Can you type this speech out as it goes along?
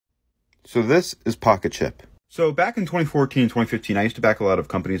So this is Pocket Chip. So back in 2014 and 2015, I used to back a lot of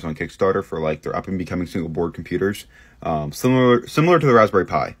companies on Kickstarter for like their up and becoming single board computers, similar to the Raspberry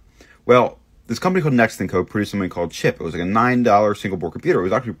Pi. Well, this company called Next & Co. produced something called Chip. It was like a $9 single board computer. It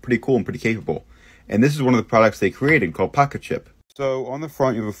was actually pretty cool and pretty capable. And this is one of the products they created called Pocket Chip. So on the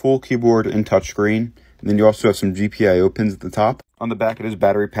front, you have a full keyboard and touchscreen. And then you also have some GPIO pins at the top. On the back, it is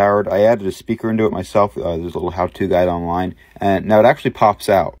battery powered. I added a speaker into it myself. There's a little how-to guide online. And now it actually pops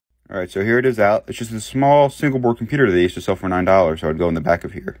out. All right, so here it is out. It's just a small single board computer they used to sell for $9. So I'd go in the back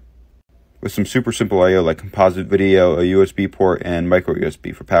of here. With some super simple I/O like composite video, a USB port, and micro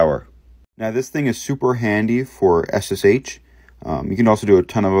USB for power. Now this thing is super handy for SSH. You can also do a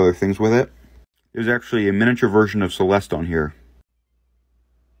ton of other things with it. There's actually a miniature version of Celeste on here,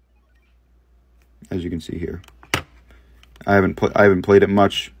 as you can see here. I haven't played it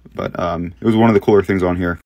much, but it was one of the cooler things on here.